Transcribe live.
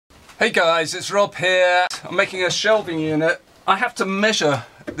Hey guys, it's Rob here. I'm making a shelving unit. I have to measure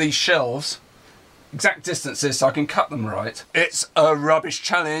these shelves, exact distances, so I can cut them right. It's a rubbish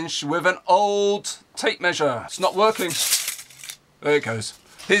challenge with an old tape measure. It's not working. There it goes.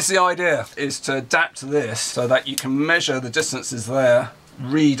 Here's the idea, is to adapt this so that you can measure the distances there,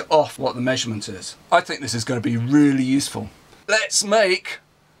 read off what the measurement is. I think this is going to be really useful. Let's make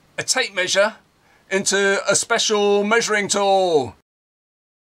a tape measure into a special measuring tool.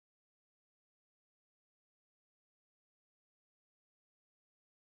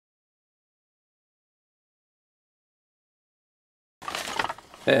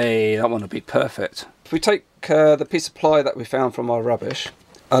 Hey, that one would be perfect. If we take the piece of ply that we found from our rubbish,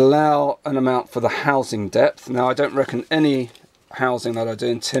 allow an amount for the housing depth. Now I don't reckon any housing that I do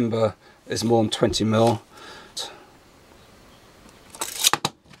in timber is more than 20 mil.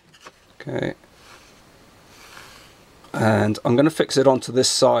 Okay. And I'm going to fix it onto this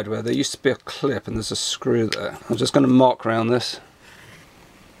side where there used to be a clip and there's a screw there. I'm just going to mark around this.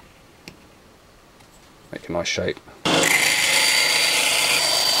 Make a nice shape.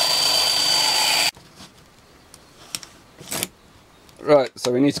 Right,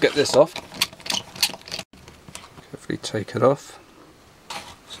 so we need to get this off. Carefully take it off.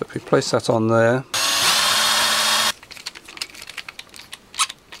 So if we place that on there.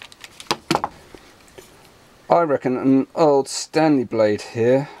 I reckon an old Stanley blade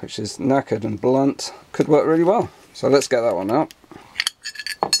here, which is knackered and blunt, could work really well. So let's get that one out.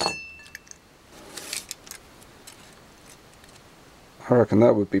 I reckon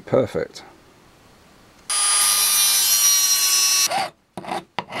that would be perfect.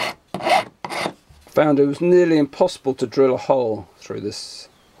 Found it was nearly impossible to drill a hole through this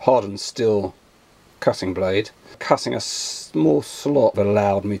hardened steel cutting blade. Cutting a small slot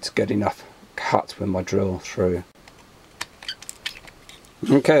allowed me to get enough cut with my drill through.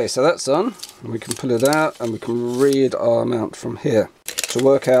 Okay, so that's done. We can pull it out and we can read our amount from here to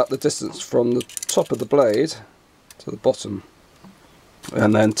work out the distance from the top of the blade to the bottom,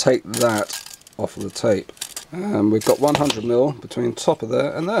 and then take that off of the tape. And we've got 100 mil between top of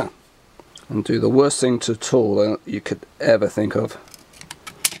there and there. And do the worst thing to a tool that you could ever think of.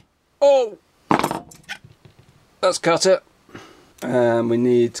 Oh! Let's cut it. And we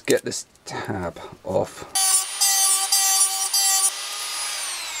need to get this tab off.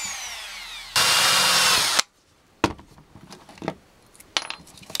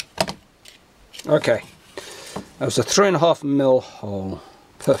 Okay. That was a 3.5 mil hole.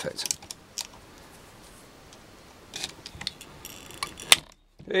 Perfect.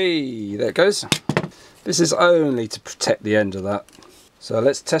 Hey, there it goes. This is only to protect the end of that. So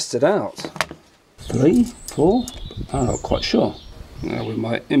let's test it out. 3, 4, I'm not quite sure. Now with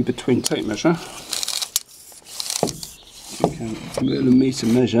my in-between tape measure, you can millimetre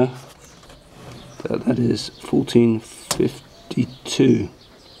measure that is 1452.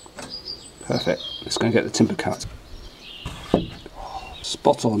 Perfect. Let's go and get the timber cut.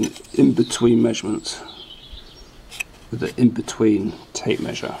 Spot on in-between measurements with the in-between tape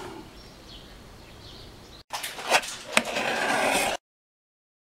measure.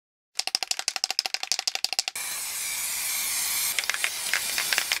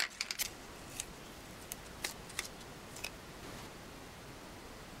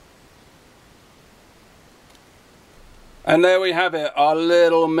 And there we have it, our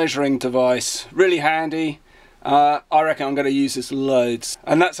little measuring device. Really handy. I reckon I'm going to use this loads.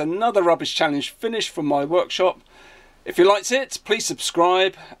 And that's another rubbish challenge finished from my workshop. If you liked it, please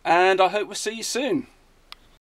subscribe, and I hope we'll see you soon.